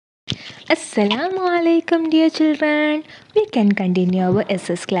Assalamu alaikum, dear children. We can continue our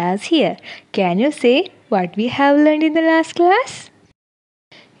SS class here. Can you say what we have learned in the last class?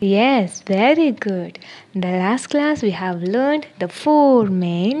 Yes, very good. In the last class, we have learned the four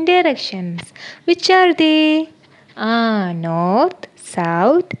main directions. Which are they? North,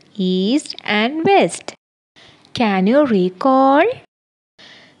 south, east, and west. Can you recall?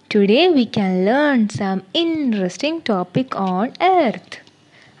 Today we can learn some interesting topic on Earth.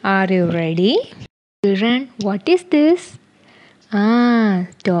 Are you ready? Children, what is this?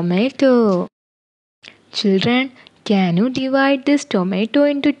 Tomato. Children, can you divide this tomato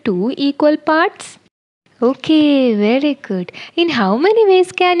into two equal parts? Okay, very good. In how many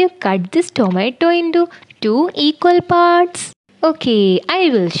ways can you cut this tomato into two equal parts? Okay, I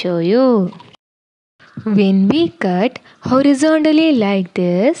will show you. When we cut horizontally like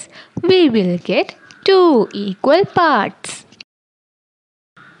this, we will get two equal parts.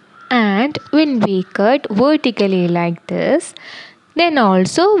 And when we cut vertically like this, then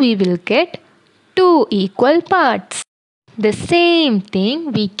also we will get two equal parts. The same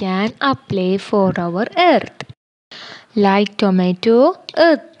thing we can apply for our earth. Like tomato,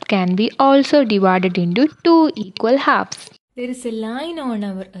 earth can be also divided into two equal halves. There is a line on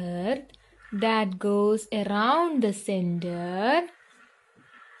our earth that goes around the center.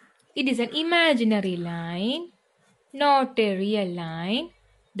 It is an imaginary line, not a real line.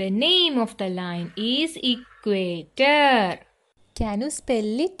 The name of the line is Equator. Can you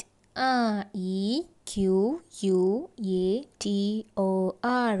spell it? Equator.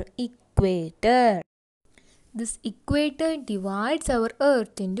 Equator. This equator divides our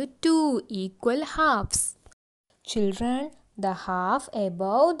earth into two equal halves. Children, the half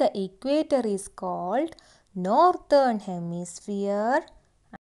above the equator is called northern hemisphere.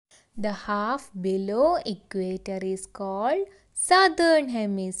 The half below equator is called southern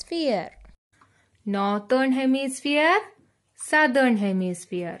hemisphere. Northern hemisphere, southern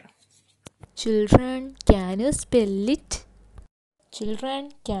hemisphere. Children, can you spell it?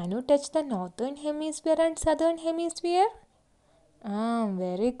 Children, can you touch the northern hemisphere and southern hemisphere?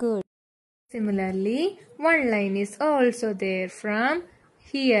 Very good. Similarly, one line is also there from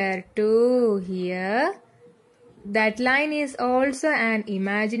here to here. That line is also an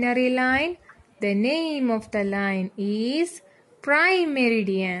imaginary line. The name of the line is prime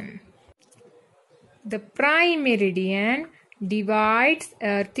meridian. The prime meridian divides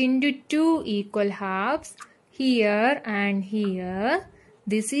Earth into two equal halves, here and here.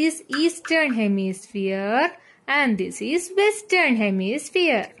 This is Eastern Hemisphere and this is Western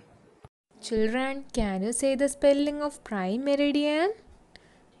Hemisphere. Children, can you say the spelling of prime meridian?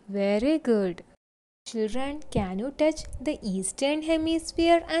 Very good. Children, can you touch the Eastern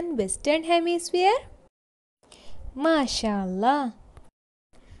Hemisphere and Western Hemisphere? MashaAllah.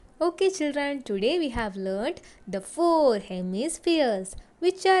 Okay children, today we have learnt the four hemispheres.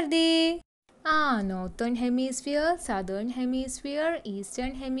 Which are they? Northern Hemisphere, Southern Hemisphere,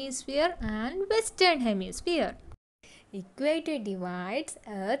 Eastern Hemisphere and Western Hemisphere. Equator divides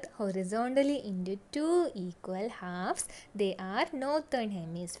Earth horizontally into two equal halves. They are Northern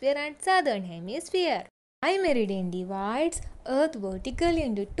Hemisphere and Southern Hemisphere. Prime meridian divides Earth vertically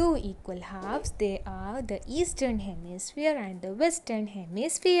into two equal halves. They are the Eastern Hemisphere and the Western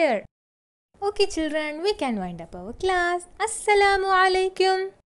Hemisphere. Okay children, we can wind up our class. Assalamu alaikum.